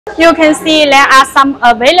You can see there are some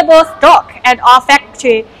available stock at our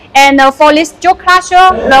factory. And for this jaw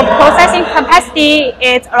crusher, the processing capacity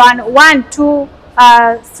is around 1 to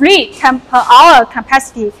 3 tons per hour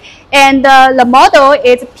capacity. And the model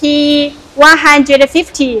is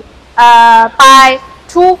P150 by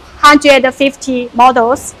 250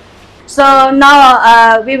 models. So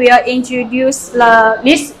now we will introduce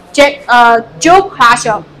this jaw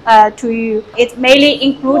crusher to you. It's mainly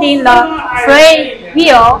including the frame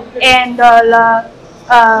wheel and the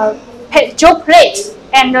jaw plate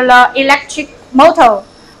and the electric motor.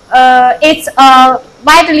 It's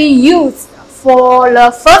widely used for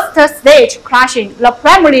the first stage crushing, the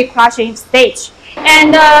primary crushing stage.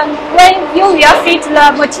 And when you will fit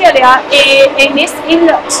the material in this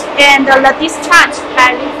inlet and the discharge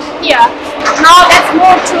by here. Now let's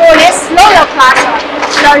move to this roller crusher.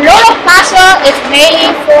 The roller crusher is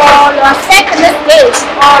mainly for the second stage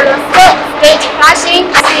or the third stage crushing.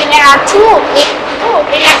 See, there are two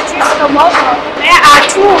electrical motors. There are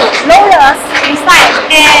two rollers inside,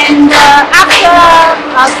 and after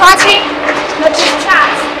crushing the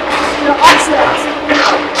discharge, the offset.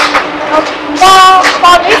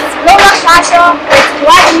 For this roller crusher, it's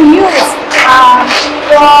widely used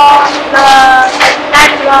for the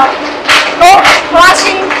gold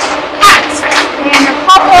crushing part and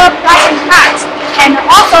copper crushing part, and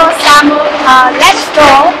also some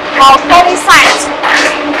limestone or polycite